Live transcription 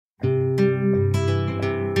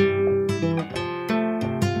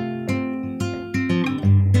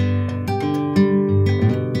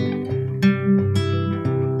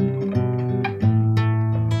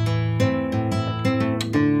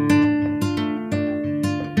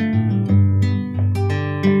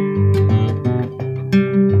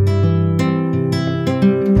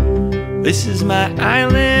This is my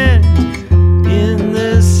island in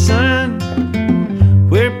the sun,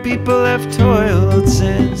 where people have toiled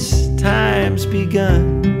since time's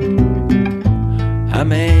begun. I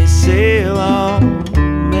may sail on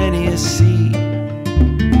many a sea,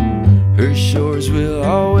 her shores will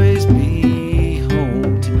always be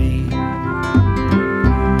home to me.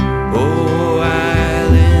 Oh,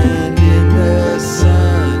 island in the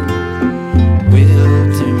sun,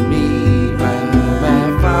 willed to me by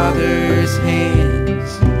my father's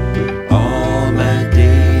hands. All my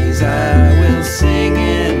days I will sing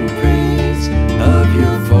in praise of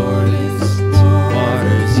your forest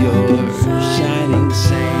waters, your shining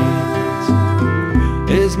sands.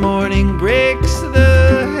 As morning breaks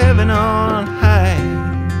the heaven on high,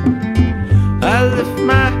 I lift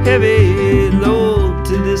my heavy load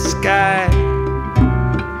to the sky.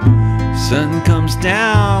 Sun comes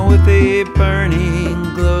down with a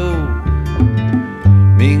burning glow,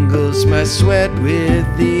 mingles my sweat with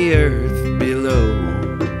the earth below.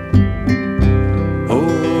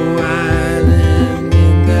 Oh, island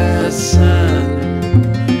in the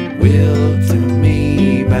sun, willed to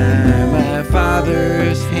me by my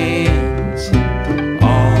father's hands.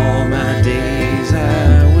 All my days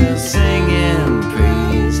I will sing in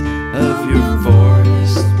praise of your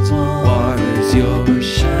forest waters, your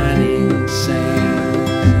shining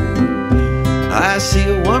sands. I see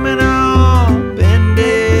a woman on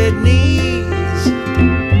bended knees,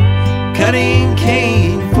 cutting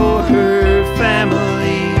cane for her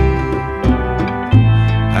family.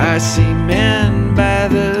 I see men by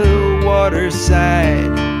the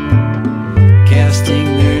waterside, casting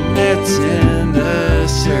their nets in the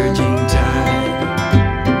surging tide.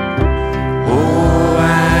 Oh,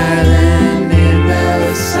 island in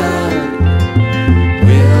the sun,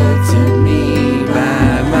 willed to me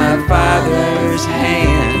by my father's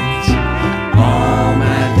hands. All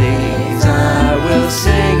my days I will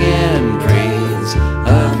sing in praise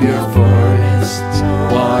of your forests,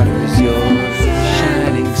 waters, your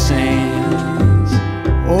shining sands.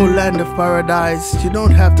 Oh, land of paradise, you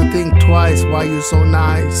don't have to think twice why you're so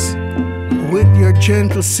nice. With your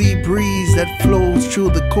gentle sea breeze that flows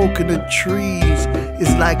through the coconut trees,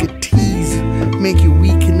 it's like a tease, make you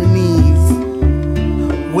weak in the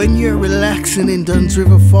knees. When you're relaxing in Dunn's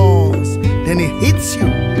River Falls, then it hits you.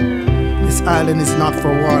 This island is not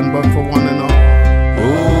for one, but for one and all.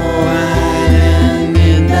 Oh, island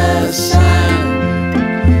in the sun,